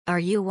Are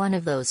you one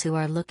of those who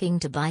are looking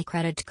to buy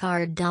credit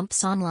card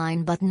dumps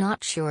online but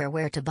not sure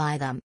where to buy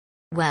them?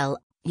 Well,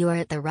 you're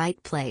at the right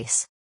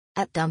place.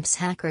 At Dumps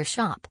Hacker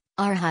Shop,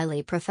 our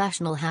highly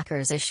professional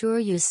hackers assure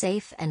you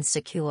safe and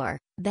secure,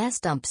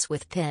 best dumps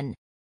with PIN.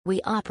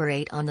 We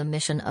operate on the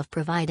mission of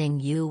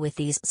providing you with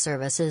these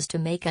services to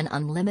make an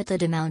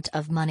unlimited amount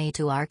of money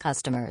to our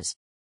customers.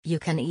 You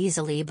can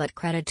easily buy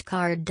credit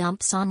card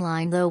dumps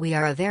online, though we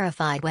are a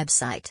verified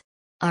website.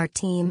 Our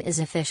team is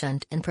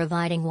efficient in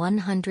providing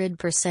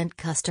 100%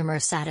 customer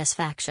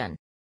satisfaction.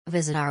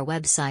 Visit our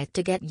website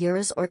to get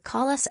yours or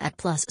call us at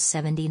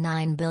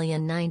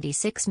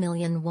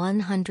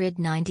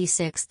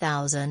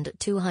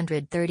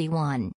 +79,096,196,231.